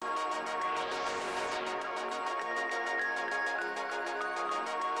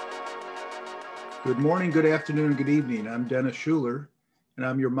Good morning, good afternoon, good evening. I'm Dennis Schuler, and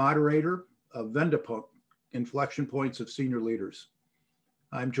I'm your moderator of Vendapunk, Inflection Points of Senior Leaders.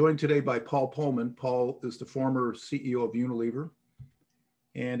 I'm joined today by Paul Polman. Paul is the former CEO of Unilever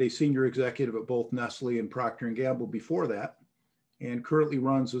and a senior executive at both Nestle and Procter & Gamble before that, and currently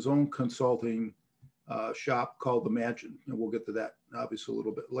runs his own consulting shop called Imagine. And we'll get to that obviously a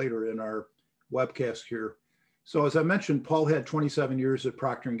little bit later in our webcast here. So as I mentioned, Paul had 27 years at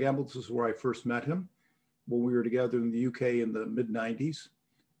Procter & Gamble. This is where I first met him when we were together in the UK in the mid-90s.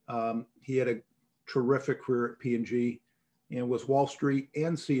 He had a terrific career at P&G and was Wall Street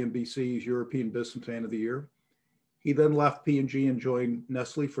and CNBC's European Businessman of the Year. He then left P&G and joined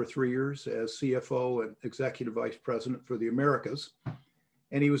Nestle for 3 years as CFO and Executive Vice President for the Americas.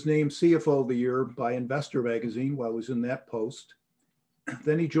 And he was named CFO of the Year by Investor Magazine while he was in that post.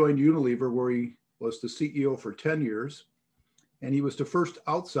 Then he joined Unilever, where he was the CEO for 10 years, and he was the first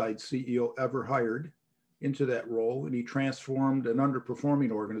outside CEO ever hired into that role, and he transformed an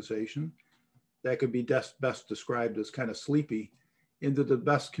underperforming organization that could be best described as kind of sleepy into the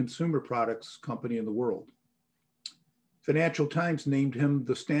best consumer products company in the world. Financial Times named him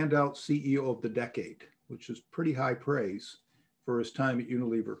the standout CEO of the decade, which is pretty high praise for his time at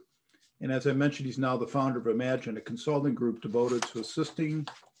Unilever. And as I mentioned, he's now the founder of Imagine, a consulting group devoted to assisting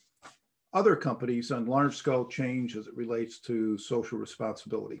other companies on large-scale change as it relates to social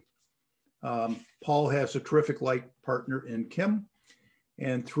responsibility. Paul has a terrific life partner in Kim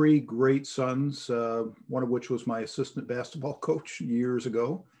and 3 great sons, one of which was my assistant basketball coach years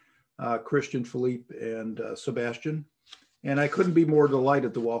ago, Christian, Philippe, and Sebastian. And I couldn't be more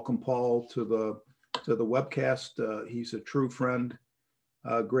delighted to welcome Paul to the webcast. He's a true friend,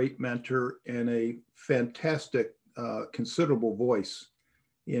 a great mentor, and a fantastic, considerable voice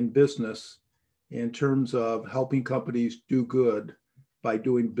in business in terms of helping companies do good by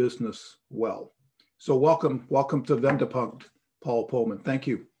doing business well. So welcome to Vendapunk, Paul Polman. Thank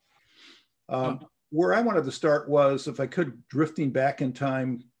you. Where I wanted to start was, if I could, drifting back in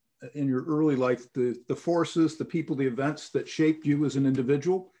time in your early life, the forces, the people, the events that shaped you as an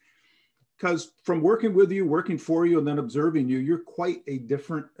individual. Because from working with you, working for you, and then observing you, you're quite a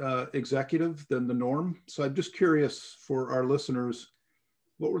different executive than the norm. So I'm just curious for our listeners,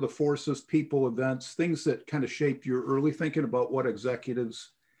 what were the forces, people, events, things that kind of shaped your early thinking about what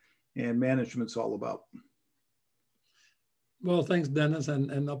executives and management's all about? Well, thanks, Dennis,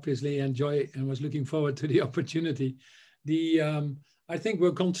 and obviously enjoy and was looking forward to the opportunity. I think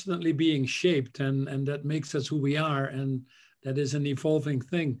we're constantly being shaped, and that makes us who we are, and that is an evolving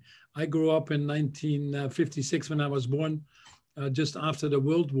thing. I grew up in 1956 when I was born, just after the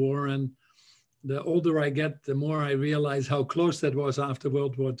World War, and the older I get, the more I realize how close that was after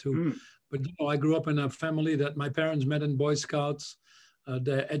World War II. But I grew up in a family that my parents met in Boy Scouts.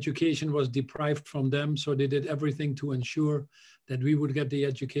 The education was deprived from them, so they did everything to ensure that we would get the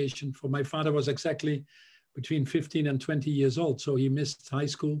education. For my father was exactly between 15 and 20 years old, so he missed high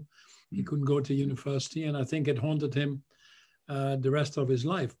school. He couldn't go to university, and I think it haunted him the rest of his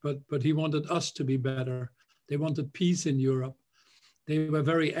life. But he wanted us to be better. They wanted peace in Europe. They were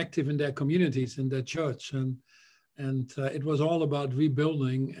very active in their communities, in their church, and it was all about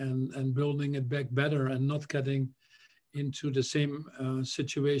rebuilding and building it back better and not getting into the same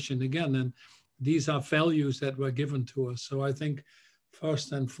situation again. And these are values that were given to us. So I think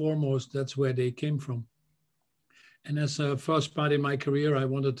first and foremost, that's where they came from. And as a first part in my career, I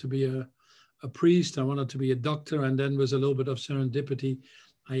wanted to be a priest, I wanted to be a doctor, and then with a little bit of serendipity,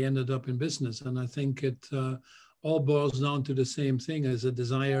 I ended up in business. And I think it all boils down to the same thing, as a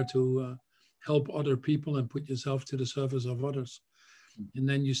desire to help other people and put yourself to the service of others. And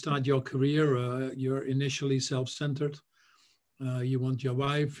then you start your career, you're initially self-centered. You want your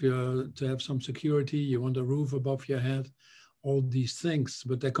wife to have some security, you want a roof above your head, all these things.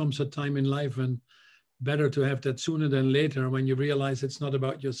 But there comes a time in life when better to have that sooner than later, when you realize it's not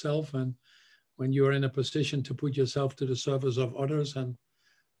about yourself, and when you're in a position to put yourself to the service of others, and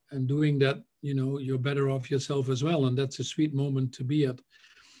doing that, you're better off yourself as well. And that's a sweet moment to be at.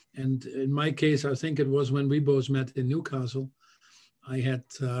 And in my case, I think it was when we both met in Newcastle. I had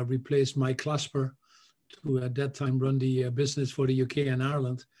replaced Mike Clasper, who at that time run the business for the UK and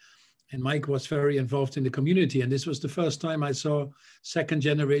Ireland. And Mike was very involved in the community. And this was the first time I saw second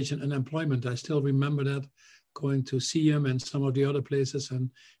generation unemployment. I still remember that, going to see him and some of the other places, and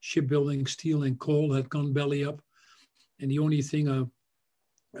shipbuilding, steel and coal had gone belly up. And the only thing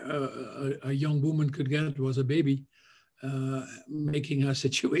a young woman could get was a baby, making her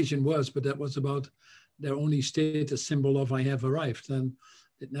situation worse. But that was about their only status symbol of I have arrived. And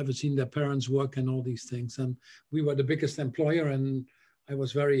they'd never seen their parents work and all these things. And we were the biggest employer, and I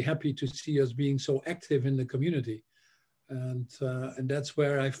was very happy to see us being so active in the community. And that's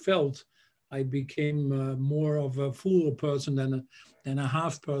where I felt I became more of a full person than a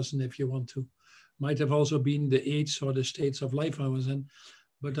half person, if you want to. Might have also been the age or the states of life I was in,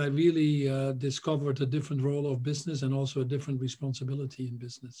 but I really discovered a different role of business and also a different responsibility in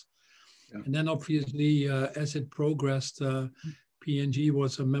business. Yeah. And then obviously, as it progressed, P&G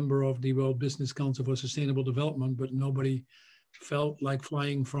was a member of the World Business Council for Sustainable Development, but nobody felt like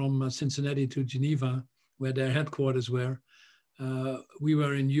flying from Cincinnati to Geneva, where their headquarters were. We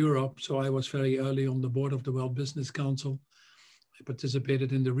were in Europe, so I was very early on the board of the World Business Council. I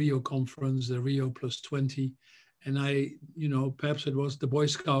participated in the Rio conference, the Rio +20, and I, perhaps it was the Boy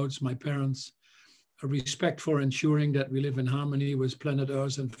Scouts, my parents, a respect for ensuring that we live in harmony with planet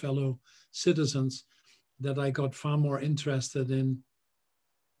Earth and fellow citizens, that I got far more interested in,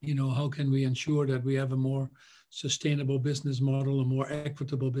 how can we ensure that we have a more sustainable business model, a more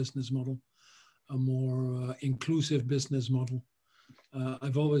equitable business model, a more inclusive business model.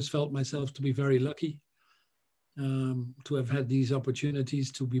 I've always felt myself to be very lucky to have had these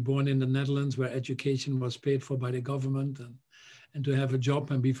opportunities, to be born in the Netherlands where education was paid for by the government, and to have a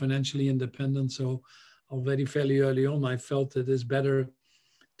job and be financially independent. So already fairly early on, I felt it is better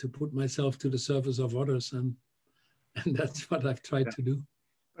to put myself to the service of others, and that's what I've tried to do.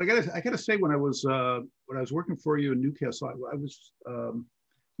 I gotta say, when I was working for you in Newcastle, I was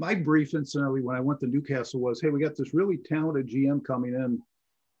my brief, incidentally, when I went to Newcastle was, hey, we got this really talented GM coming in,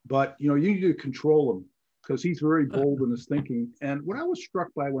 but you need to control him because he's very bold in his thinking. And what I was struck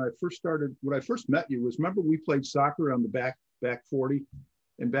by when I first met you was, remember we played soccer on the back 40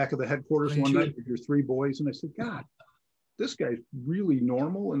 in back of the headquarters one night with your 3 boys, and I said, God, this guy's really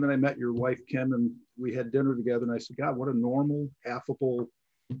normal. And then I met your wife, Kim, and we had dinner together. And I said, God, what a normal, affable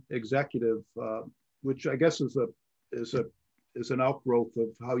executive, which I guess is an outgrowth of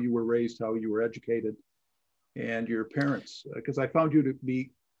how you were raised, how you were educated, and your parents. Because I found you to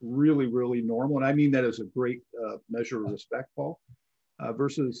be really, really normal. And I mean that as a great measure of respect, Paul,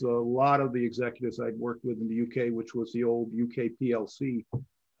 versus a lot of the executives I'd worked with in the UK, which was the old UK PLC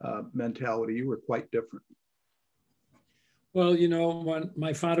mentality. You were quite different. Well, when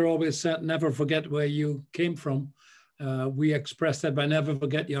my father always said, never forget where you came from. We expressed that by never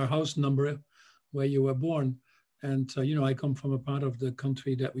forget your house number, where you were born. And, I come from a part of the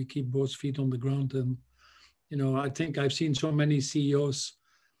country that we keep both feet on the ground. And, I think I've seen so many CEOs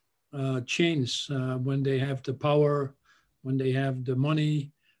change when they have the power, when they have the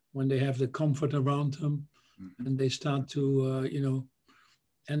money, when they have the comfort around them, and they start to,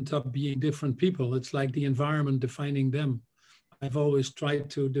 end up being different people. It's like the environment defining them. I've always tried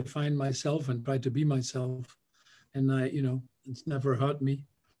to define myself and try to be myself. And it's never hurt me.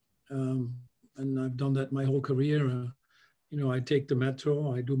 And I've done that my whole career. I take the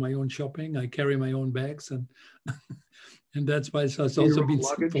metro, I do my own shopping, I carry my own bags, and and that's why it's also been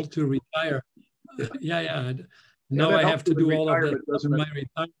simple to retire. Yeah. Now I have to do all of that in my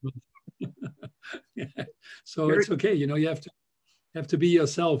retirement. Yeah. So it's okay. You have to be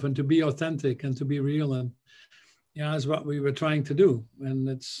yourself and to be authentic and to be real, and that's what we were trying to do.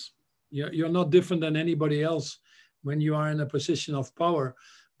 And you're not different than anybody else when you are in a position of power.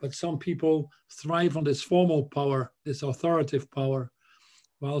 But some people thrive on this formal power, this authoritative power,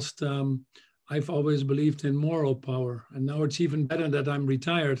 whilst I've always believed in moral power. And now it's even better that I'm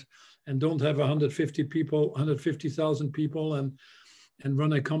retired and don't have 150,000 people and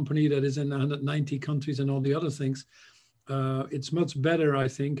run a company that is in 190 countries and all the other things. It's much better, I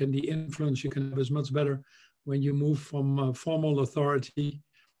think, and the influence you can have is much better when you move from formal authority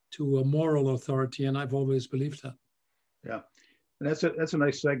to a moral authority. And I've always believed that. Yeah. And that's a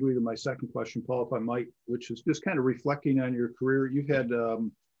nice segue to my second question, Paul, if I might, which is just kind of reflecting on your career. You've had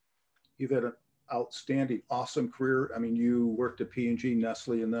an outstanding, awesome career. I mean, you worked at P&G,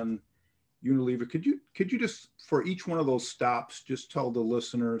 Nestle, and then Unilever. Could you just, for each one of those stops, just tell the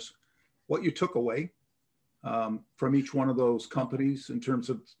listeners what you took away from each one of those companies in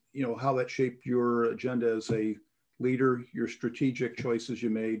terms of, how that shaped your agenda as a leader, your strategic choices you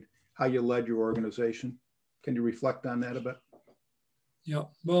made, how you led your organization? Can you reflect on that a bit? Yeah,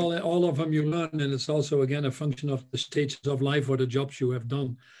 well, all of them you learn, and it's also, again, a function of the stages of life or the jobs you have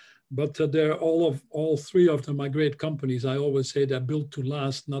done. But they're all 3 of them are great companies. I always say they're built to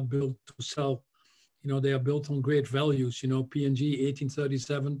last, not built to sell. They are built on great values. P&G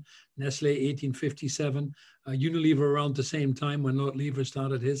 1837, Nestle 1857, Unilever around the same time when Lord Lever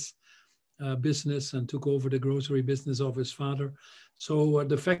started his business and took over the grocery business of his father. So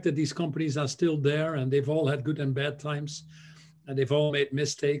the fact that these companies are still there and they've all had good and bad times, and they've all made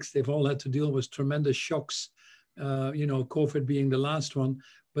mistakes. They've all had to deal with tremendous shocks COVID being the last one,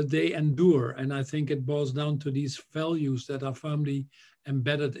 but they endure. And I think it boils down to these values that are firmly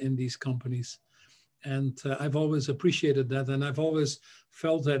embedded in these companies. And I've always appreciated that. And I've always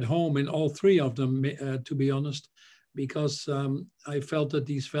felt at home in all three of them, to be honest, because I felt that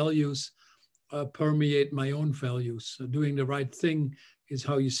these values permeate my own values. So doing the right thing is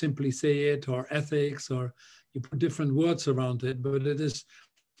how you simply say it, or ethics, or you put different words around it, but it is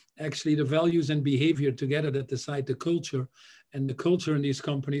actually the values and behavior together that decide the culture. And the culture in these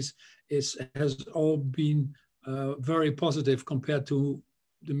companies has all been very positive compared to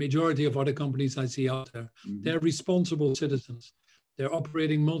the majority of other companies I see out there. Mm-hmm. They're responsible citizens. They're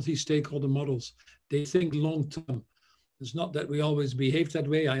operating multi-stakeholder models. They think long-term. It's not that we always behave that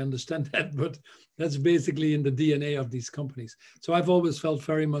way, I understand that, but that's basically in the DNA of these companies. So I've always felt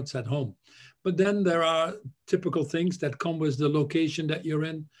very much at home. But then there are typical things that come with the location that you're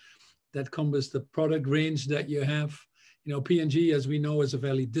in, that come with the product range that you have. P&G, as we know, is a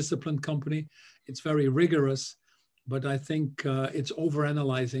very disciplined company. It's very rigorous, but I think it's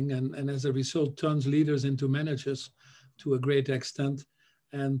overanalyzing, and as a result turns leaders into managers to a great extent.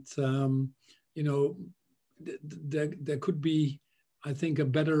 And, there could be, I think, a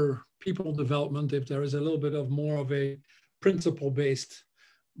better people development if there is a little bit of more of a principle-based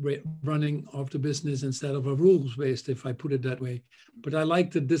running of the business instead of a rules-based, if I put it that way. But I like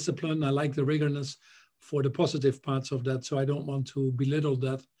the discipline, I like the rigorousness for the positive parts of that, so I don't want to belittle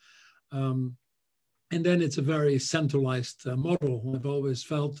that. And then it's a very centralized model. I've always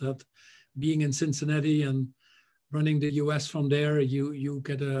felt that being in Cincinnati and running the US from there, you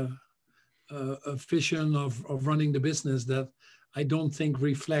get a vision of running the business that I don't think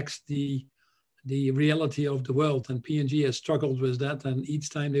reflects the reality of the world. And P&G has struggled with that. And each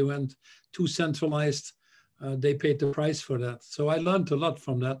time they went too centralized, they paid the price for that. So I learned a lot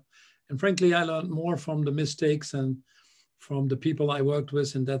from that. And frankly, I learned more from the mistakes and from the people I worked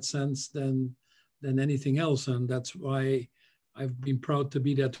with in that sense than anything else. And that's why I've been proud to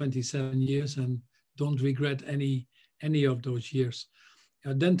be there 27 years and don't regret any of those years.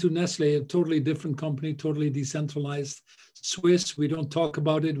 Then to Nestle, a totally different company, totally decentralized. Swiss, we don't talk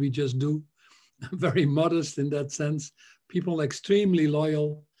about it, we just do. Very modest in that sense. People extremely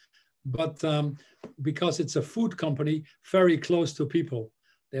loyal, but because it's a food company, very close to people.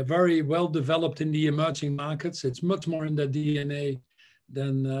 They're very well developed in the emerging markets. It's much more in their DNA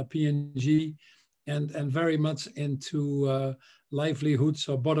than P&G, and very much into livelihoods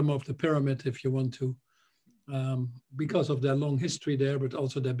or bottom of the pyramid, if you want to. Because of their long history there, but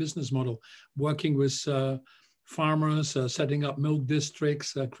also their business model, working with farmers, setting up milk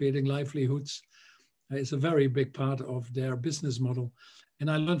districts, creating livelihoods, is a very big part of their business model.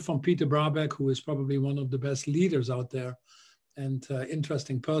 And I learned from Peter Brabeck, who is probably one of the best leaders out there and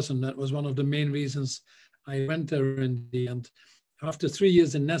interesting person. That was one of the main reasons I went there in the end. After 3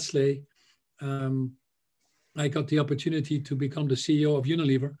 years in Nestle, I got the opportunity to become the CEO of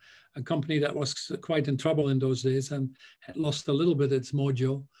Unilever, a company that was quite in trouble in those days and had lost a little bit its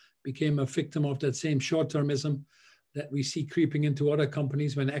mojo, became a victim of that same short-termism that we see creeping into other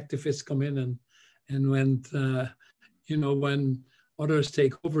companies when activists come in and when others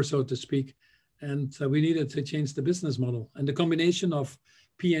take over, so to speak. And we needed to change the business model. And the combination of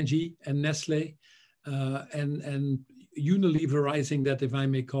P&G and Nestle and Unileverizing that, if I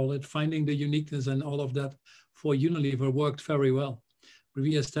may call it, finding the uniqueness and all of that for Unilever worked very well.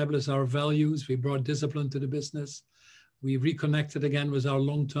 We established our values, we brought discipline to the business, we reconnected again with our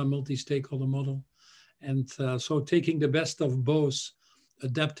long-term multi-stakeholder model. And so taking the best of both,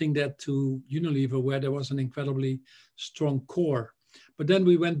 adapting that to Unilever, where there was an incredibly strong core. But then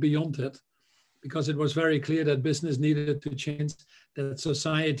we went beyond it, because it was very clear that business needed to change, that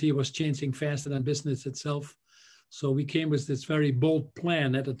society was changing faster than business itself. So we came with this very bold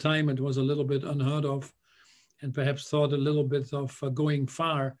plan. At the time, it was a little bit unheard of, and perhaps thought a little bit of going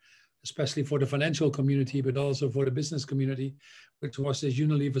far, especially for the financial community, but also for the business community, which was this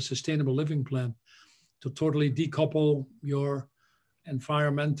Unilever Sustainable Living Plan, to totally decouple your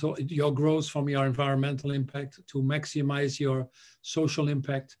growth from your environmental impact, to maximize your social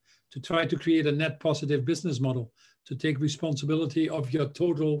impact, to try to create a net positive business model, to take responsibility of your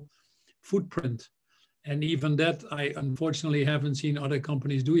total footprint. And even that, I unfortunately haven't seen other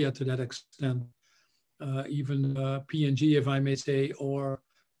companies do yet to that extent. Even P&G, if I may say, or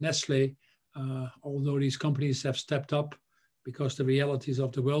Nestle, although these companies have stepped up because the realities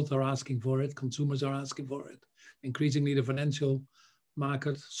of the world are asking for it, consumers are asking for it, increasingly the financial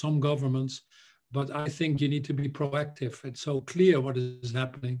market, some governments, but I think you need to be proactive. It's so clear what is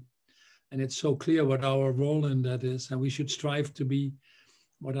happening, and it's so clear what our role in that is, and we should strive to be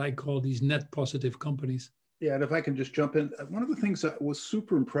what I call these net positive companies. Yeah, and if I can just jump in, one of the things that was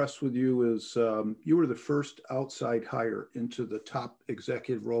super impressed with you is you were the first outside hire into the top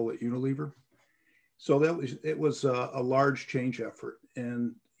executive role at Unilever. So it was a large change effort.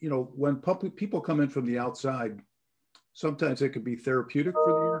 And you know, when public people come in from the outside, sometimes it could be therapeutic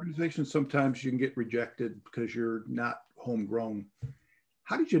for the organization. Sometimes you can get rejected because you're not homegrown.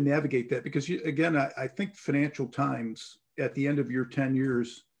 How did you navigate that? Because you, again, I think Financial Times at the end of your 10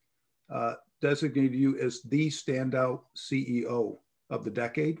 years designated you as the standout CEO of the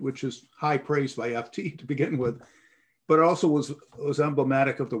decade, which is high praise by FT to begin with, but it also was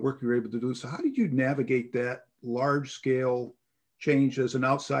emblematic of the work you were able to do. So how did you navigate that large scale change as an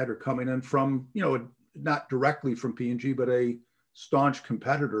outsider coming in from, you know, not directly from P&G, but a staunch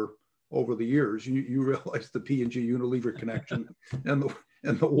competitor over the years? You realized the P&G Unilever connection and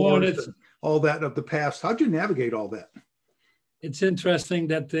the wars and all that of the past. How'd you navigate all that? It's interesting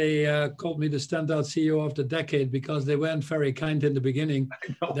that they called me the standout CEO of the decade because they weren't very kind in the beginning.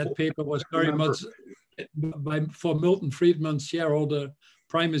 That paper was very much for Milton Friedman's shareholder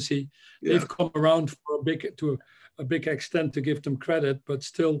primacy. Yeah. They've come around for a big extent to give them credit, but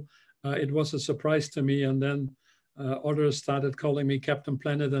still it was a surprise to me. And then others started calling me Captain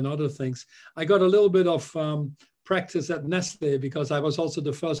Planet and other things. I got a little bit of practice at Nestle because I was also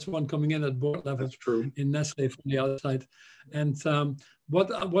the first one coming in at board level. That's true. In Nestle from the outside. And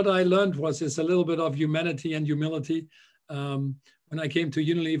what I learned is a little bit of humanity and humility. When I came to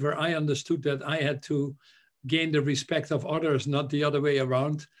Unilever, I understood that I had to gain the respect of others, not the other way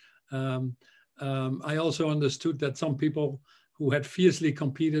around. I also understood that some people who had fiercely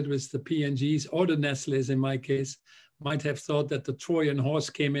competed with the P&Gs or the Nestles in my case might have thought that the Trojan horse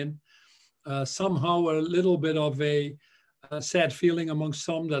came in. Somehow a little bit of a sad feeling among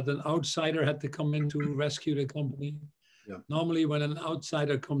some that an outsider had to come in to rescue the company. Yeah. Normally when an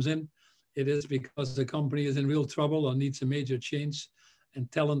outsider comes in, it is because the company is in real trouble or needs a major change,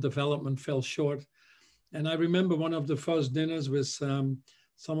 and talent development fell short. And I remember one of the first dinners with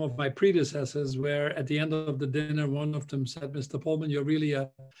some of my predecessors where at the end of the dinner, one of them said, "Mr. Polman, you're really a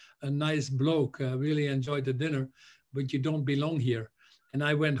nice bloke, really enjoyed the dinner, but you don't belong here." And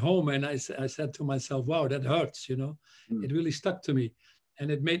I went home and I said to myself, wow, that hurts, you know. It really stuck to me.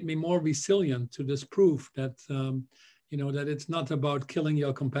 And it made me more resilient to this proof that, you know, that it's not about killing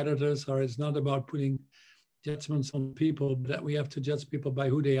your competitors or it's not about putting judgments on people, that we have to judge people by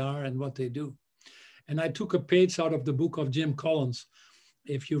who they are and what they do. And I took a page out of the book of Jim Collins.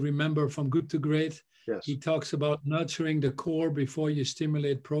 If you remember From Good to Great, yes. He talks about nurturing the core before you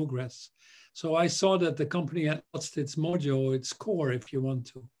stimulate progress. So I saw that the company had lost its mojo, its core, if you want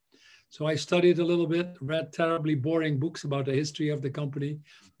to. So I studied a little bit, read terribly boring books about the history of the company,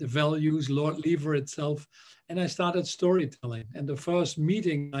 the values, Lord Lever itself, and I started storytelling. And the first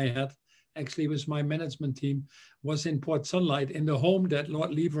meeting I had, actually with my management team, was in Port Sunlight, in the home that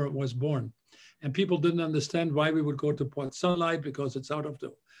Lord Lever was born. And people didn't understand why we would go to Port Sunlight because it's out of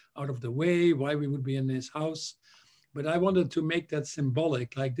the way, why we would be in his house. But I wanted to make that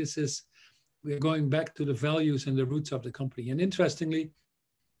symbolic, like we're going back to the values and the roots of the company. And interestingly,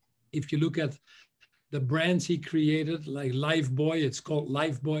 if you look at the brands he created, like Lifebuoy, it's called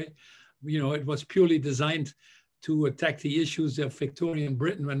Lifebuoy. You know, it was purely designed to attack the issues of Victorian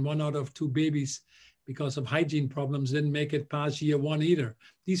Britain when 1 out of 2 babies, because of hygiene problems, didn't make it past year 1 either.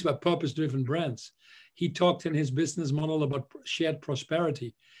 These were purpose-driven brands. He talked in his business model about shared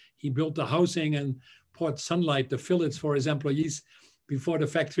prosperity. He built the housing and Port Sunlight, the fillets for his employees before the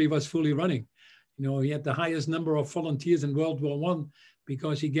factory was fully running. You know, he had the highest number of volunteers in World War I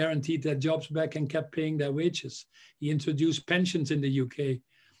because he guaranteed their jobs back and kept paying their wages. He introduced pensions in the UK.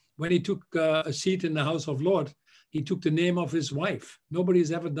 When he took a seat in the House of Lords, he took the name of his wife.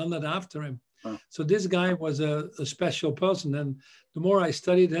 Nobody's ever done that after him. Oh. So this guy was a special person. And the more I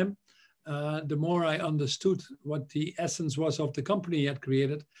studied him, the more I understood what the essence was of the company he had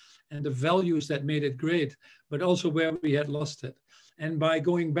created and the values that made it great, but also where we had lost it. And by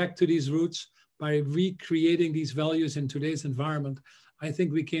going back to these roots, by recreating these values in today's environment, I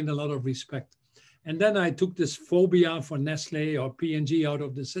think we gained a lot of respect. And then I took this phobia for Nestle or P&G out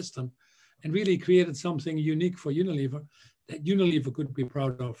of the system and really created something unique for Unilever that Unilever could be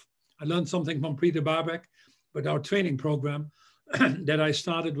proud of. I learned something from Peter Barbeck, but our training program that I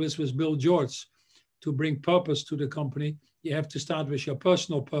started with Bill George to bring purpose to the company. You have to start with your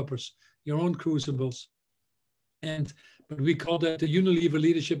personal purpose, your own crucibles. But we called it the Unilever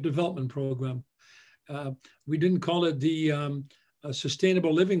Leadership Development Program. We didn't call it the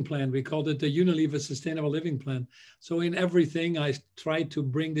Sustainable Living Plan. We called it the Unilever Sustainable Living Plan. So in everything, I tried to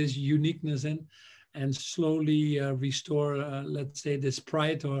bring this uniqueness in and slowly restore, let's say, this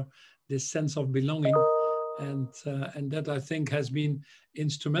pride or this sense of belonging And that, I think, has been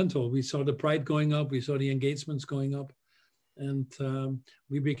instrumental. We saw the pride going up, we saw the engagements going up, and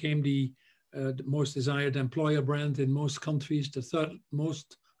we became the most desired employer brand in most countries, the third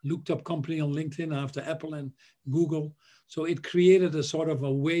most looked up company on LinkedIn after Apple and Google. So it created a sort of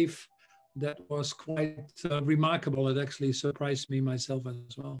a wave that was quite remarkable. It actually surprised me myself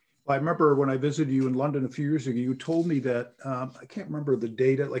as well. I remember when I visited you in London a few years ago, you told me that, I can't remember the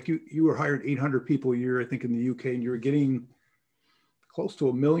data, like you were hiring 800 people a year, I think, in the UK, and you were getting close to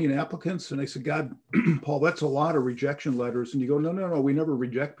 1 million applicants. And I said, God, Paul, that's a lot of rejection letters. And you go, no, we never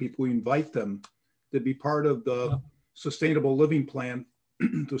reject people. We invite them to be part of the sustainable living plan,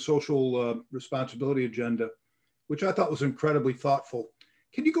 the social responsibility agenda, which I thought was incredibly thoughtful.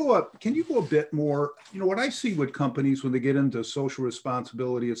 Can you go a bit more? You know, what I see with companies when they get into social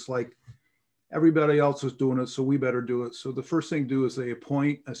responsibility, it's like everybody else is doing it, so we better do it. So the first thing to do is they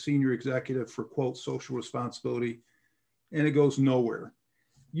appoint a senior executive for, quote, social responsibility, and it goes nowhere.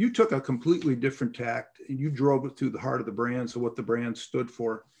 You took a completely different tact and you drove it through the heart of the brand, so what the brand stood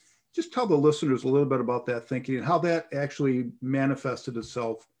for. Just tell the listeners a little bit about that thinking and how that actually manifested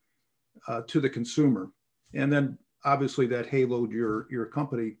itself to the consumer. And then obviously that haloed your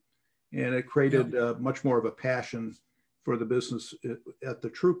company, and it created much more of a passion for the business at the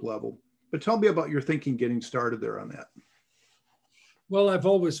troop level. But tell me about your thinking getting started there on that. Well, I've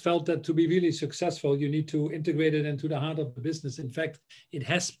always felt that to be really successful, you need to integrate it into the heart of the business. In fact, it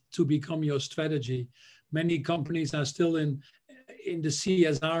has to become your strategy. Many companies are still in the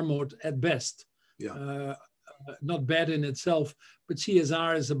CSR mode at best. Not bad in itself, but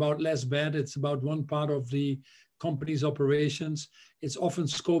CSR is about less bad. It's about one part of the company's operations. It's often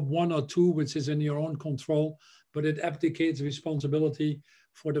scope 1 or 2, which is in your own control, but it abdicates responsibility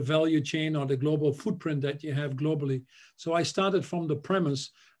for the value chain or the global footprint that you have globally. So I started from the premise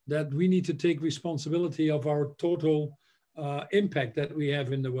that we need to take responsibility of our total impact that we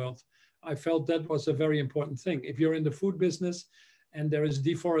have in the world. I felt that was a very important thing. If you're in the food business and there is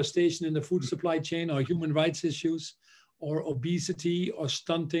deforestation in the food supply chain or human rights issues or obesity or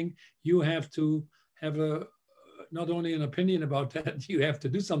stunting, you have to have not only an opinion about that, you have to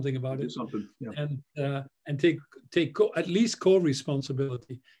do something about it. And take at least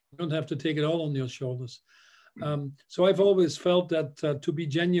co-responsibility. You don't have to take it all on your shoulders. So I've always felt that to be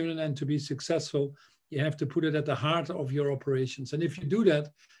genuine and to be successful, you have to put it at the heart of your operations. And if you do that,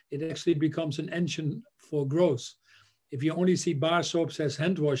 it actually becomes an engine for growth. If you only see bar soaps as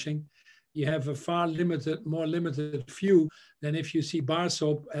hand washing, you have a more limited view than if you see bar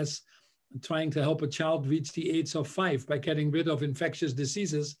soap as trying to help a child reach the age of 5 by getting rid of infectious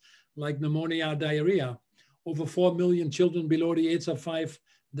diseases like pneumonia, diarrhea. Over 4 million children below the age of 5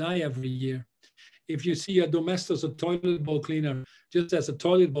 die every year. If you see a Domestos, a toilet bowl cleaner, just as a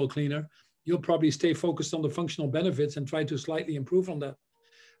toilet bowl cleaner, you'll probably stay focused on the functional benefits and try to slightly improve on that.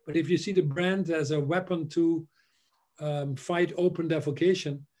 But if you see the brand as a weapon to fight open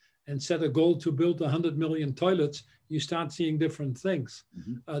defecation and set a goal to build 100 million toilets, you start seeing different things.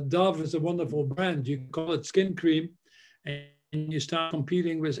 Dove is a wonderful brand. You call it skin cream, and you start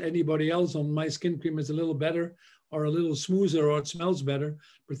competing with anybody else on my skin cream is a little better or a little smoother or it smells better.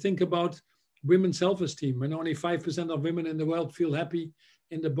 But think about women's self-esteem. When only 5% of women in the world feel happy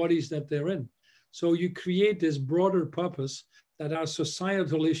in the bodies that they're in. So you create this broader purpose that are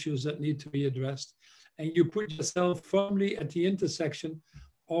societal issues that need to be addressed. And you put yourself firmly at the intersection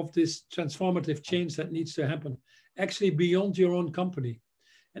of this transformative change that needs to happen, actually beyond your own company.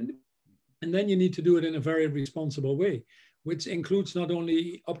 And then you need to do it in a very responsible way, which includes not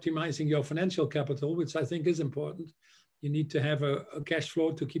only optimizing your financial capital, which I think is important. You need to have a cash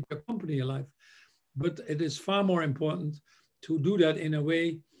flow to keep your company alive. But it is far more important to do that in a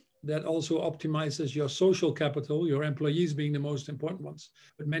way that also optimizes your social capital, your employees being the most important ones,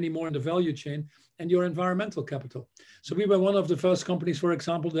 but many more in the value chain, and your environmental capital. So we were one of the first companies, for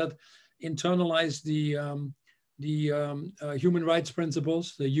example, that internalized the human rights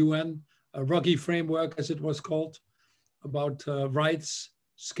principles, the UN Ruggie framework, as it was called, about rights,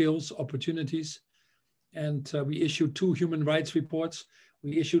 skills, opportunities. And we issued 2 human rights reports.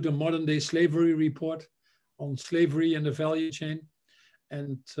 We issued a modern day slavery report on slavery and the value chain.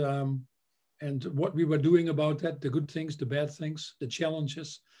 And what we were doing about that, the good things, the bad things, the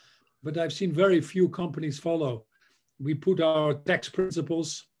challenges. But I've seen very few companies follow. We put our tax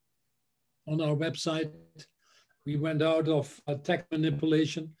principles on our website. We went out of tax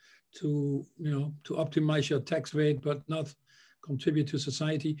manipulation to optimize your tax rate, but not contribute to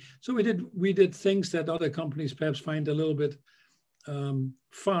society. So we did things that other companies perhaps find a little bit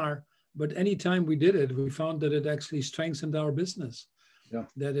far, but anytime we did it, we found that it actually strengthened our business. Yeah.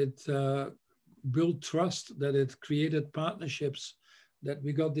 That it built trust, that it created partnerships, that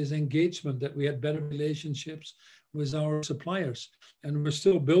we got this engagement, that we had better relationships with our suppliers. And we're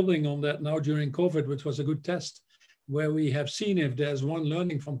still building on that now during COVID, which was a good test, where we have seen, if there's one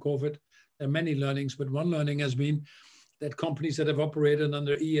learning from COVID, there are many learnings, but one learning has been that companies that have operated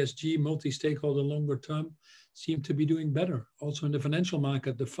under ESG, multi-stakeholder, longer term, seem to be doing better. Also in the financial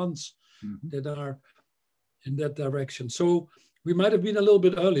market, the funds that are in that direction. So we might have been a little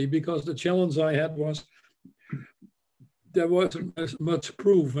bit early, because the challenge I had was there wasn't as much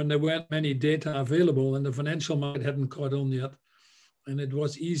proof and there weren't many data available, and the financial market hadn't caught on yet. And it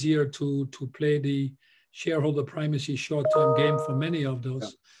was easier to play the shareholder primacy short-term game for many of those. Yeah.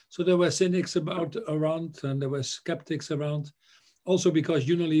 So there were cynics around, and there were skeptics around, also because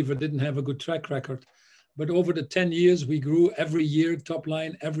Unilever didn't have a good track record. But over the 10 years, we grew every year top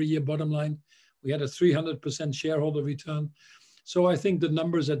line, every year bottom line. We had a 300% shareholder return. So I think the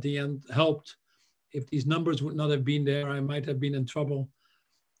numbers at the end helped. If these numbers would not have been there, I might have been in trouble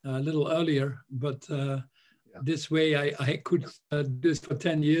a little earlier. But this way, I could do this for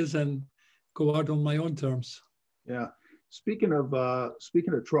 10 years and go out on my own terms. Yeah. Speaking of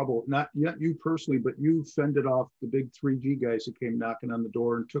trouble, not yet you personally, but you fended off the big 3G guys that came knocking on the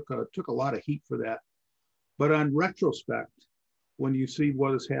door and took a lot of heat for that. But on retrospect, when you see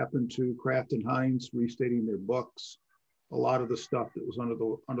what has happened to Kraft and Heinz restating their books, a lot of the stuff that was under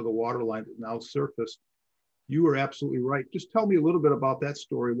the waterline that now surfaced, you were absolutely right. Just tell me a little bit about that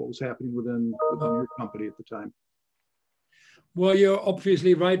story, what was happening within your company at the time. Well, you're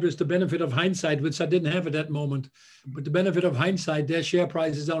obviously right with the benefit of hindsight, which I didn't have at that moment. But the benefit of hindsight, their share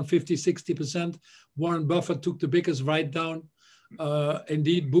price is down 50, 60%. Warren Buffett took the biggest write down.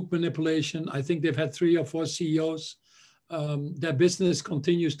 Indeed, book manipulation. I think they've had 3 or 4 CEOs. Their business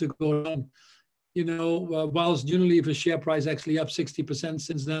continues to go on. You know, whilst Unilever's share price actually up 60%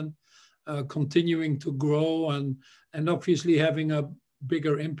 since then, continuing to grow and obviously having a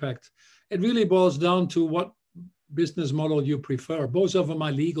bigger impact. It really boils down to what business model you prefer. Both of them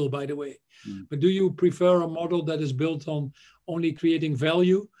are legal, by the way. But do you prefer a model that is built on only creating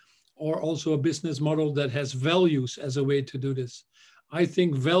value, or also a business model that has values as a way to do this? I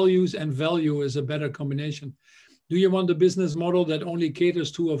think values and value is a better combination. Do you want a business model that only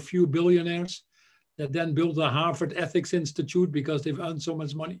caters to a few billionaires that then build a Harvard Ethics Institute because they've earned so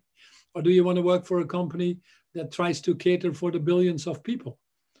much money? Or do you want to work for a company that tries to cater for the billions of people?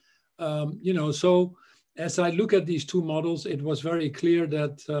 You know, so as I look at these two models, it was very clear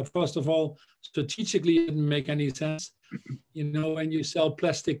that, first of all, strategically it didn't make any sense. You know, when you sell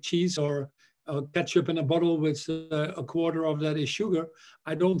plastic cheese or ketchup in a bottle with a quarter of that is sugar,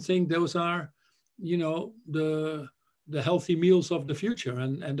 I don't think those are, you know, the healthy meals of the future.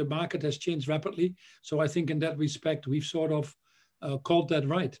 And the market has changed rapidly. So I think in that respect, we've sort of called that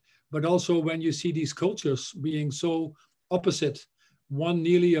right. But also when you see these cultures being so opposite, one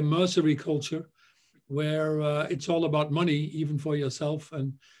nearly a mercenary culture, where it's all about money, even for yourself.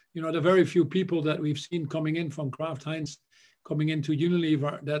 And, you know, the very few people that we've seen coming in from Kraft Heinz, coming into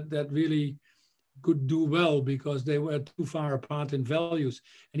Unilever, that really could do well because they were too far apart in values.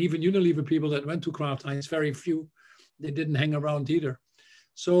 And even Unilever people that went to Kraft Heinz, very few, they didn't hang around either.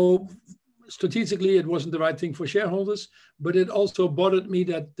 So strategically, it wasn't the right thing for shareholders, but it also bothered me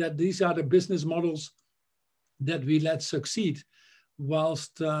that these are the business models that we let succeed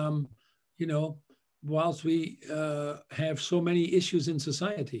whilst, you know, whilst we have so many issues in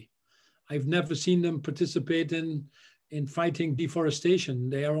society. I've never seen them participate in fighting deforestation.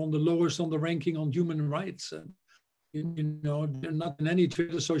 They are on the lowest on the ranking on human rights. You know, they're not in any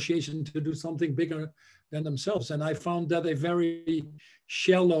trade association to do something bigger than themselves. And I found that a very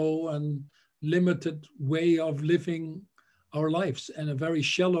shallow and limited way of living our lives and a very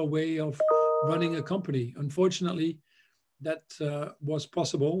shallow way of running a company. Unfortunately, that was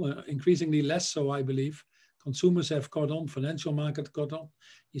possible, increasingly less so, I believe. Consumers have caught on, financial market caught on.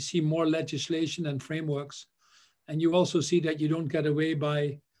 You see more legislation and frameworks. And you also see that you don't get away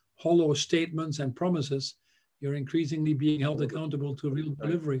by hollow statements and promises. You're increasingly being held accountable to real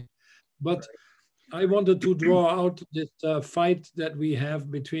delivery. But I wanted to draw out this fight that we have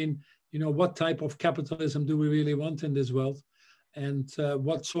between, you know, what type of capitalism do we really want in this world? And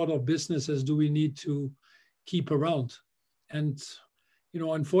what sort of businesses do we need to keep around? And, you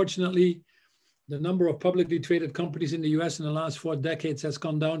know, unfortunately, the number of publicly traded companies in the US in the last 4 decades has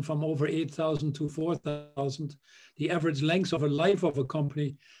gone down from over 8,000 to 4,000. The average length of a life of a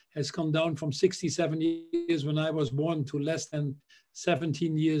company has come down from 67 years when I was born to less than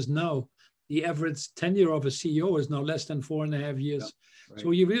 17 years now. The average tenure of a CEO is now less than 4.5 years. Yeah, right.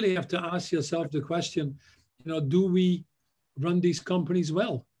 So you really have to ask yourself the question, you know, do we run these companies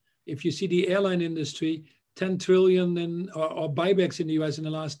well? If you see the airline industry, 10 trillion or buybacks in the US in the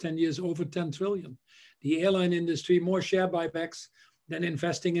last 10 years, over 10 trillion. The airline industry, more share buybacks than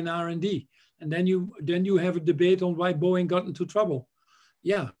investing in R&D. And then you have a debate on why Boeing got into trouble.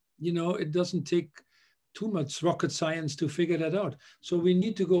 Yeah, it doesn't take too much rocket science to figure that out. So we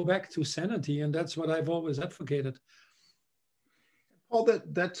need to go back to sanity, and that's what I've always advocated. Paul,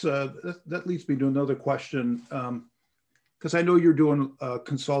 that leads me to another question, because I know you're doing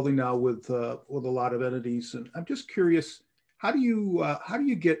consulting now with a lot of entities, and I'm just curious, how do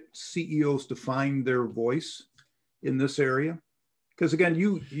you get CEOs to find their voice in this area? Because again,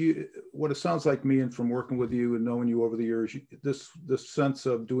 you what it sounds like me, and from working with you and knowing you over the years, this sense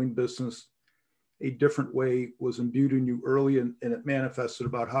of doing business a different way was imbued in you early, and it manifested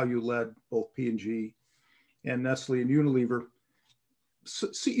about how you led both P&G and Nestle and Unilever.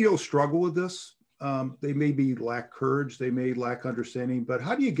 CEOs struggle with this. They maybe lack courage, they may lack understanding, but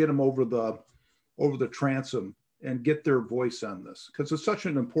how do you get them over the transom and get their voice on this? Because it's such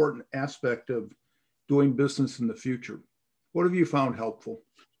an important aspect of doing business in the future. What have you found helpful?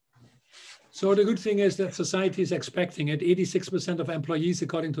 So the good thing is that society is expecting it. 86% of employees,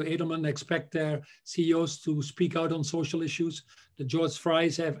 according to Edelman, expect their CEOs to speak out on social issues. The George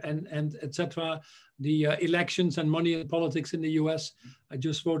Fries have, and etc. The elections and money in politics in the US. I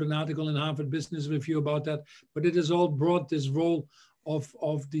just wrote an article in Harvard Business Review about that. But it has all brought this role of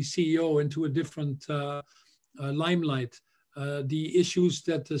the CEO into a different limelight. The issues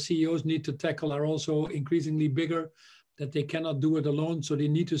that the CEOs need to tackle are also increasingly bigger, that they cannot do it alone. So they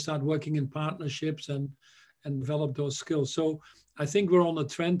need to start working in partnerships and develop those skills. So I think we're on a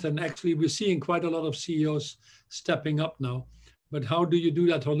trend, and actually we're seeing quite a lot of CEOs stepping up now. But how do you do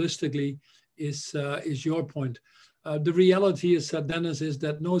that holistically is your point. The reality is, Dennis, is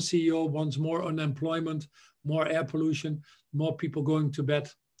that no CEO wants more unemployment, more air pollution, more people going to bed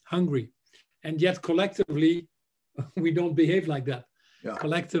hungry. And yet collectively, we don't behave like that. Yeah.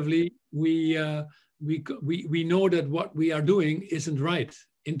 Collectively, we know that what we are doing isn't right,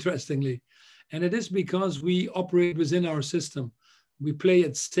 interestingly. And it is because we operate within our system. We play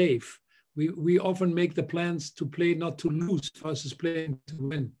it safe. We often make the plans to play not to lose versus playing to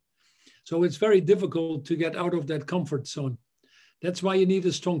win. So it's very difficult to get out of that comfort zone. That's why you need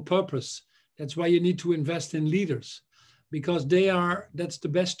a strong purpose. That's why you need to invest in leaders, because that's the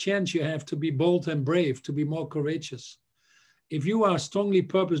best chance you have to be bold and brave, to be more courageous. If you are strongly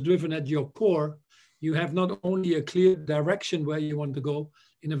purpose-driven at your core, you have not only a clear direction where you want to go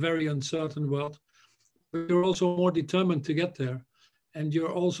in a very uncertain world, but you're also more determined to get there. And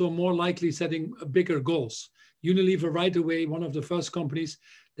you're also more likely setting bigger goals. Unilever right away, one of the first companies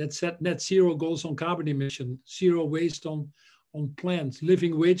that set net zero goals on carbon emission, zero waste on plants,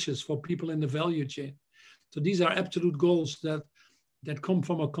 living wages for people in the value chain. So these are absolute goals that come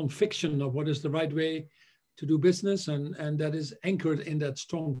from a conviction of what is the right way to do business, and that is anchored in that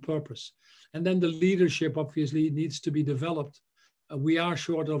strong purpose. And then the leadership obviously needs to be developed. We are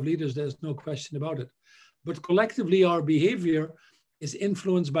short of leaders, there's no question about it. But collectively, our behavior is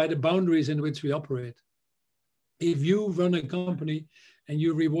influenced by the boundaries in which we operate. If you run a company and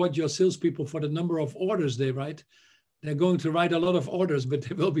you reward your salespeople for the number of orders they write, they're going to write a lot of orders, but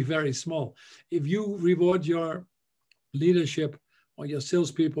they will be very small. If you reward your leadership or your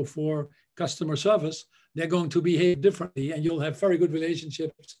salespeople for customer service, they're going to behave differently, and you'll have very good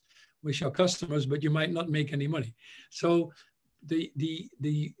relationships with your customers, but you might not make any money. So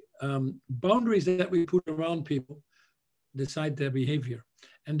the boundaries that we put around people decide their behavior.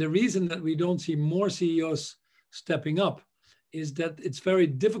 And the reason that we don't see more CEOs stepping up is that it's very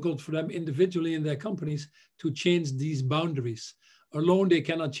difficult for them individually in their companies to change these boundaries. Alone, they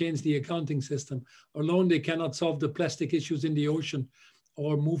cannot change the accounting system. Alone, they cannot solve the plastic issues in the ocean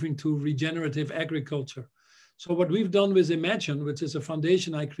or moving to regenerative agriculture. So what we've done with Imagine, which is a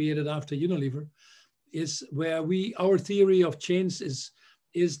foundation I created after Unilever, is where our theory of change is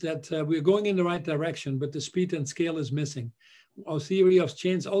that we're going in the right direction, but the speed and scale is missing. Our theory of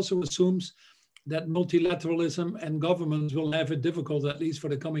change also assumes that multilateralism and governments will have it difficult, at least for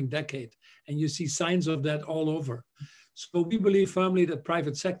the coming decade. And you see signs of that all over. So we believe firmly that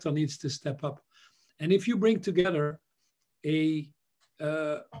private sector needs to step up. And if you bring together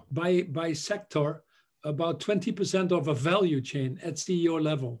by sector, about 20% of a value chain at CEO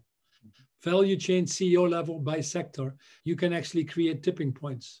level, value chain CEO level by sector, you can actually create tipping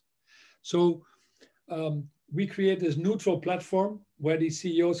points. So we create this neutral platform where these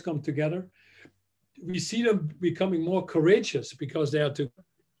CEOs come together. We see them becoming more courageous because they are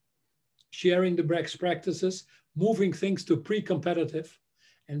sharing the best practices, moving things to pre-competitive.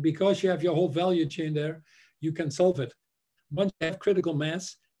 And because you have your whole value chain there, you can solve it. Once you have critical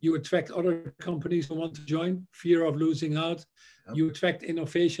mass, You attract other companies who want to join, fear of losing out. Yep. You attract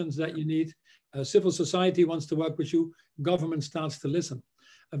innovations that you need. Civil society wants to work with you. Government starts to listen.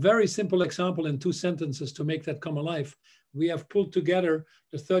 A very simple example in 2 sentences to make that come alive. We have pulled together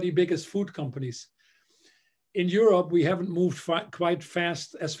the 30 biggest food companies. In Europe, we haven't moved quite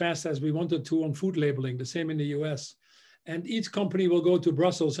fast as we wanted to on food labeling, the same in the US. And each company will go to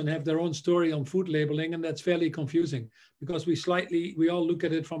Brussels and have their own story on food labeling, and that's fairly confusing because we all look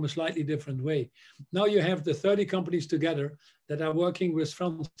at it from a slightly different way. Now you have the 30 companies together that are working with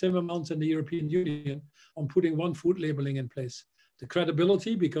Frans Timmermans and the European Union on putting one food labeling in place. The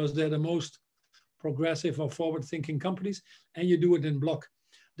credibility, because they're the most progressive or forward-thinking companies, and you do it in block.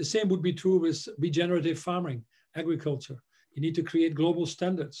 The same would be true with regenerative farming, agriculture. You need to create global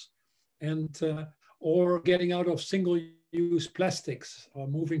standards, and or getting out of single-use plastics, or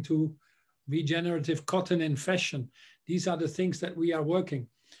moving to regenerative cotton in fashion. These are the things that we are working.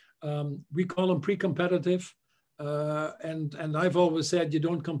 We call them pre-competitive, and I've always said you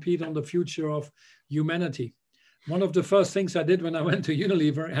don't compete on the future of humanity. One of the first things I did when I went to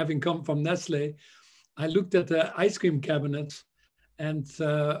Unilever, having come from Nestle, I looked at the ice cream cabinets, and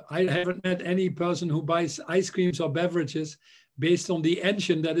I haven't met any person who buys ice creams or beverages based on the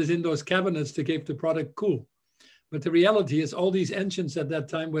engine that is in those cabinets to keep the product cool. But the reality is all these engines at that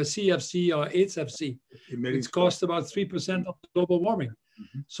time were CFC or HFC, which cost about 3% of global warming.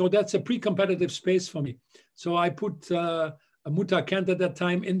 Mm-hmm. So that's a pre-competitive space for me. So I put Muta Kent at that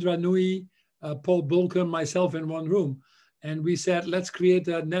time, Indra Nui, Paul Bulken, myself in one room. And we said, let's create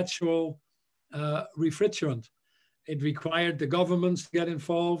a natural refrigerant. It required the governments to get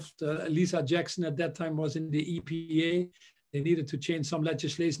involved. Lisa Jackson at that time was in the EPA. They needed to change some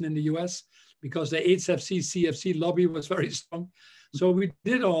legislation in the US because the HFC, CFC lobby was very strong. So we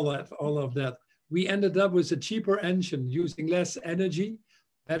did all of that. We ended up with a cheaper engine using less energy,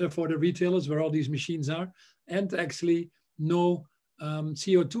 better for the retailers where all these machines are, and actually no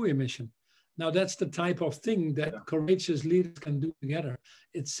CO2 emission. Now that's the type of thing that courageous leaders can do together.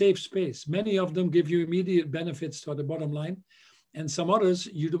 It saves space. Many of them give you immediate benefits to the bottom line, and some others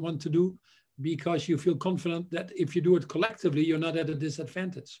you don't want to do because you feel confident that if you do it collectively, you're not at a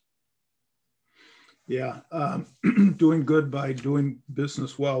disadvantage. Yeah, doing good by doing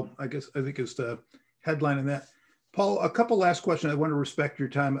business well, I think is the headline in that. Paul, a couple last questions. I want to respect your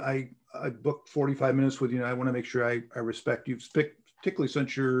time. I booked 45 minutes with you, and I want to make sure I respect you, particularly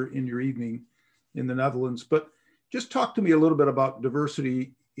since you're in your evening in the Netherlands. But just talk to me a little bit about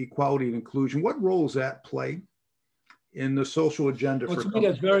diversity, equality, and inclusion. What role does that play in the social agenda? Well, to me,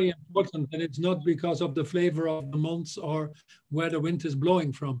 that's very important, and it's not because of the flavor of the months or where the wind is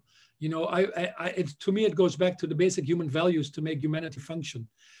blowing from. You know, to me, it goes back to the basic human values to make humanity function.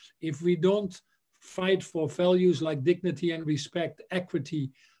 If we don't fight for values like dignity and respect, equity,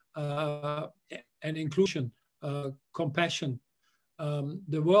 and inclusion, compassion,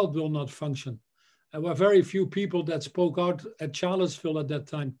 the world will not function. There were very few people that spoke out at Charlottesville at that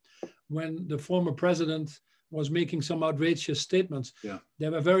time when the former president was making some outrageous statements. Yeah.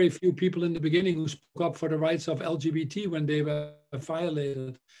 There were very few people in the beginning who spoke up for the rights of LGBT when they were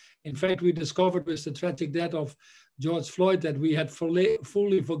violated. In fact, we discovered with the tragic death of George Floyd that we had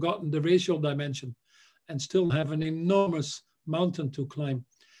fully forgotten the racial dimension and still have an enormous mountain to climb.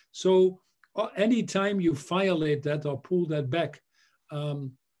 So anytime you violate that or pull that back,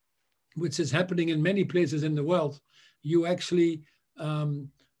 which is happening in many places in the world, you actually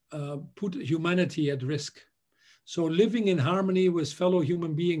put humanity at risk. So living in harmony with fellow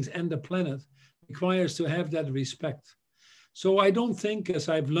human beings and the planet requires to have that respect. So I don't think, as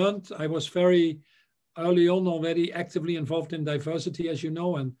I've learned, I was very early on already actively involved in diversity, as you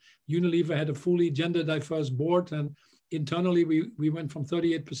know, and Unilever had a fully gender diverse board. And internally, we went from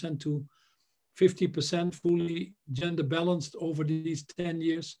 38% to 50% fully gender balanced over these 10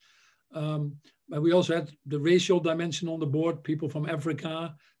 years. But we also had the racial dimension on the board, people from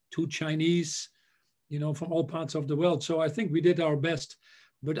Africa to Chinese, you know, from all parts of the world. So I think we did our best,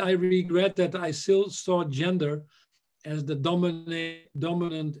 but I regret that I still saw gender as the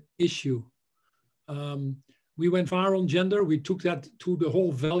dominant issue. We went far on gender. We took that to the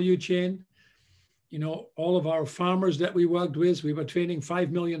whole value chain. You know, all of our farmers that we worked with, we were training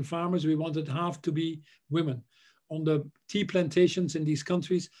 5 million farmers. We wanted half to be women. On the tea plantations in these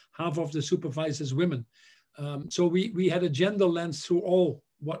countries, half of the supervisors women. So we had a gender lens through all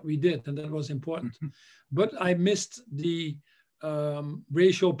what we did, and that was important. Mm-hmm. But I missed the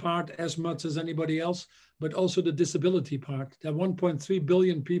racial part as much as anybody else, but also the disability part. There are 1.3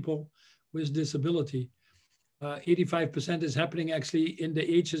 billion people with disability. 85% is happening actually in the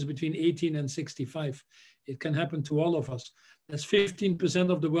ages between 18 and 65. It can happen to all of us. That's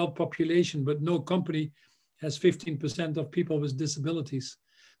 15% of the world population, but no company has 15% of people with disabilities.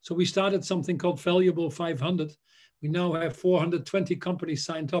 So we started something called Valuable 500. We now have 420 companies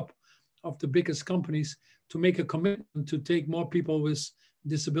signed up, of the biggest companies, to make a commitment to take more people with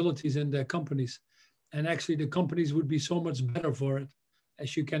disabilities in their companies. And actually the companies would be so much better for it,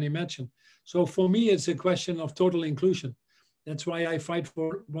 as you can imagine. So for me, it's a question of total inclusion. That's why I fight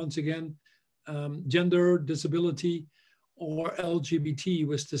for, once again, gender, disability, or LGBT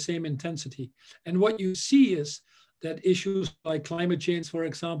with the same intensity. And what you see is that issues like climate change, for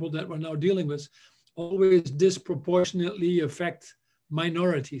example, that we're now dealing with, always disproportionately affect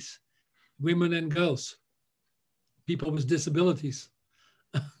minorities, women and girls, people with disabilities,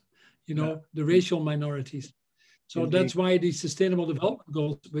 you know, the racial minorities. So Indeed. That's why the Sustainable Development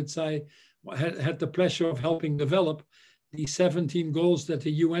Goals, which I had the pleasure of helping develop, the 17 goals that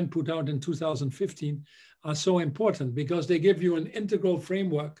the UN put out in 2015, are so important, because they give you an integral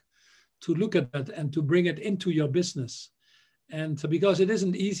framework to look at that and to bring it into your business. And because it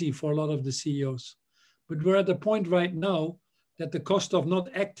isn't easy for a lot of the CEOs, but we're at the point right now that the cost of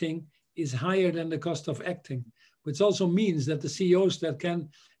not acting is higher than the cost of acting, which also means that the CEOs that can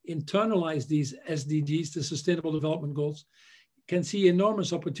internalize these SDGs, the Sustainable Development Goals, can see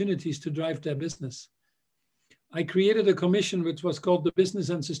enormous opportunities to drive their business. I created a commission which was called the Business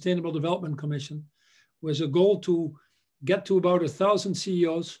and Sustainable Development Commission, with a goal to get to about 1,000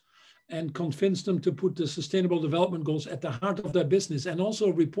 CEOs and convince them to put the Sustainable Development Goals at the heart of their business, and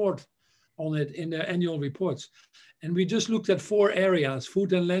also report on it in their annual reports. And we just looked at 4 areas: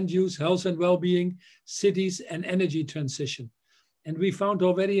 food and land use, health and well-being, cities, and energy transition. And we found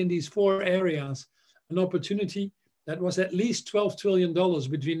already in these 4 areas an opportunity that was at least $12 trillion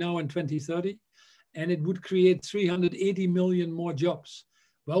between now and 2030, and it would create 380 million more jobs.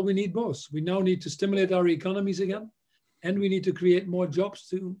 Well, we need both. We now need to stimulate our economies again, and we need to create more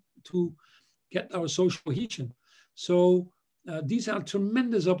jobs to get our social cohesion. So these are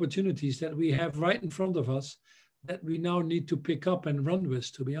tremendous opportunities that we have right in front of us that we now need to pick up and run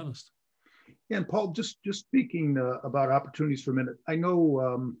with, to be honest. Yeah, and Paul, just speaking about opportunities for a minute, I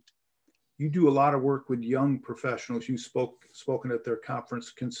know you do a lot of work with young professionals. You've spoken at their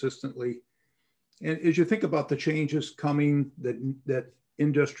conference consistently. And as you think about the changes coming that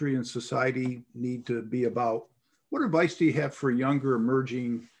industry and society need to be about, what advice do you have for younger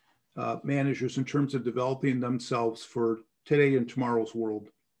emerging managers in terms of developing themselves for today and tomorrow's world?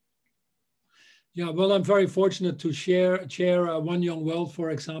 Yeah, well, I'm very fortunate to chair One Young World,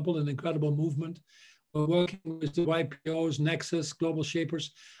 for example, an incredible movement. We're working with the YPOs, Nexus, Global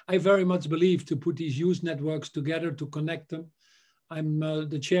Shapers. I very much believe to put these youth networks together to connect them. I'm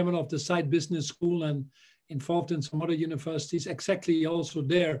the chairman of the Side Business School and involved in some other universities, exactly also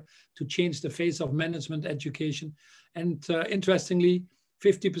there to change the face of management education. And interestingly,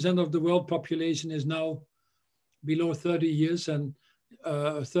 50% of the world population is now below 30 years and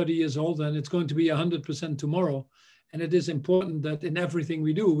 30 years old, and it's going to be 100% tomorrow. And it is important that in everything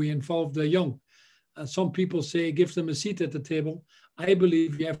we do, we involve the young. Some people say, give them a seat at the table. I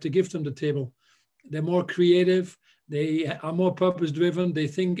believe you have to give them the table. They're more creative. They are more purpose-driven. They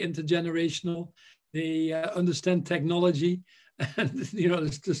think intergenerational. They understand technology. And, you know,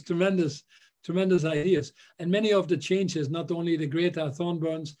 it's just tremendous ideas. And many of the changes, not only the Greta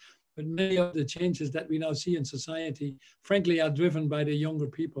Thunbergs, but many of the changes that we now see in society, frankly, are driven by the younger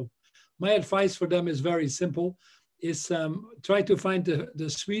people. My advice for them is very simple, is try to find the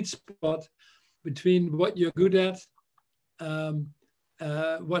sweet spot between what you're good at,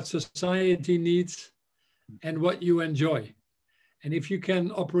 what society needs, and what you enjoy. And if you can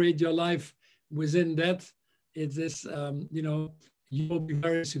operate your life within that, it is, you know, you will be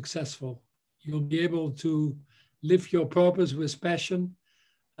very successful. You'll be able to live your purpose with passion,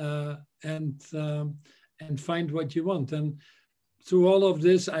 and find what you want. And through all of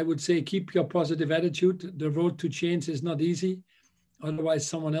this, I would say keep your positive attitude. The road to change is not easy. Otherwise,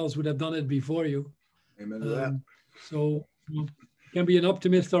 someone else would have done it before you. Amen to that. So you can be an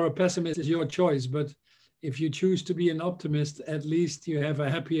optimist or a pessimist, is your choice. But if you choose to be an optimist, at least you have a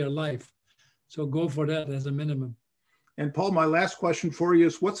happier life. So go for that as a minimum. And Paul, my last question for you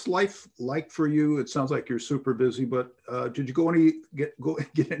is, what's life like for you? It sounds like you're super busy, but did you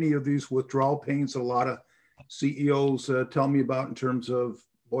get any of these withdrawal pains that a lot of CEOs tell me about, in terms of,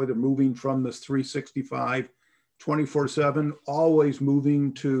 boy, they're moving from this 365, 24/7, always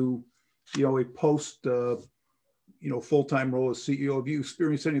moving to, you know, a post, you know, full-time role as CEO. Have you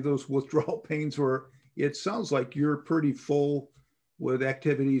experienced any of those withdrawal pains, where it sounds like you're pretty full with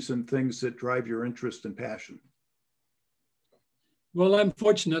activities and things that drive your interest and passion? Well, I'm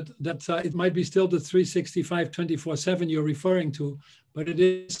fortunate that it might be still the 365 24/7 you're referring to, but it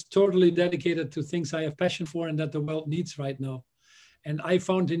is totally dedicated to things I have passion for and that the world needs right now. And I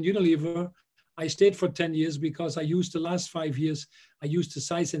found in Unilever, I stayed for 10 years because I used the last 5 years, I used the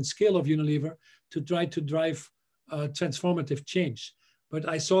size and scale of Unilever to try to drive transformative change. But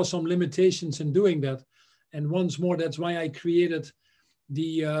I saw some limitations in doing that. And once more, that's why I created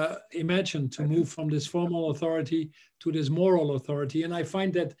the Imagine, to move from this formal authority to this moral authority. And I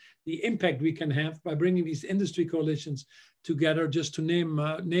find that the impact we can have by bringing these industry coalitions together, just to name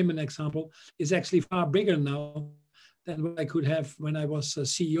an example, is actually far bigger now than what I could have when I was a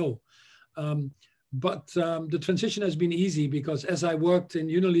CEO. But the transition has been easy because as I worked in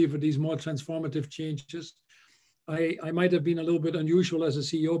Unilever, these more transformative changes, I might have been a little bit unusual as a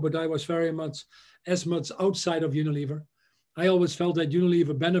CEO, but I was very much outside of Unilever. I always felt that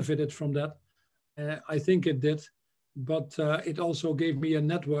Unilever benefited from that. I think it did, but it also gave me a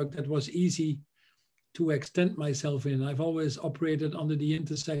network that was easy to extend myself in. I've always operated under the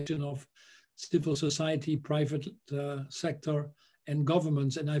intersection of civil society, private sector, and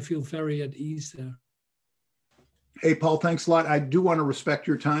governments, and I feel very at ease there. Hey, Paul, thanks a lot. I do want to respect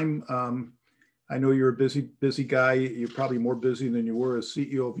your time. I know you're a busy guy. You're probably more busy than you were as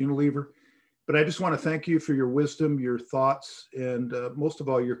CEO of Unilever. But I just want to thank you for your wisdom, your thoughts, and most of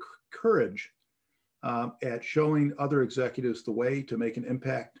all, your courage at showing other executives the way to make an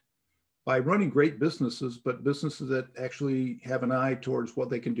impact by running great businesses, but businesses that actually have an eye towards what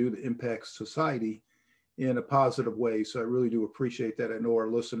they can do to impact society in a positive way. So I really do appreciate that. I know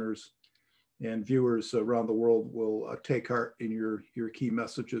our listeners and viewers around the world will take heart in your key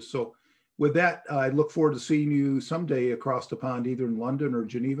messages. So with that, I look forward to seeing you someday across the pond, either in London or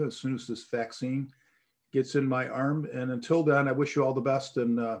Geneva, as soon as this vaccine gets in my arm. And until then, I wish you all the best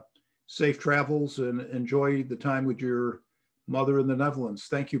and safe travels and enjoy the time with your mother in the Netherlands.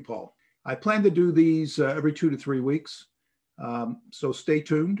 Thank you, Paul. I plan to do these every 2 to 3 weeks. So stay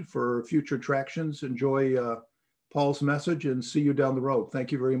tuned for future attractions. Enjoy Paul's message and see you down the road.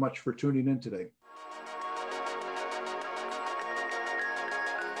 Thank you very much for tuning in today.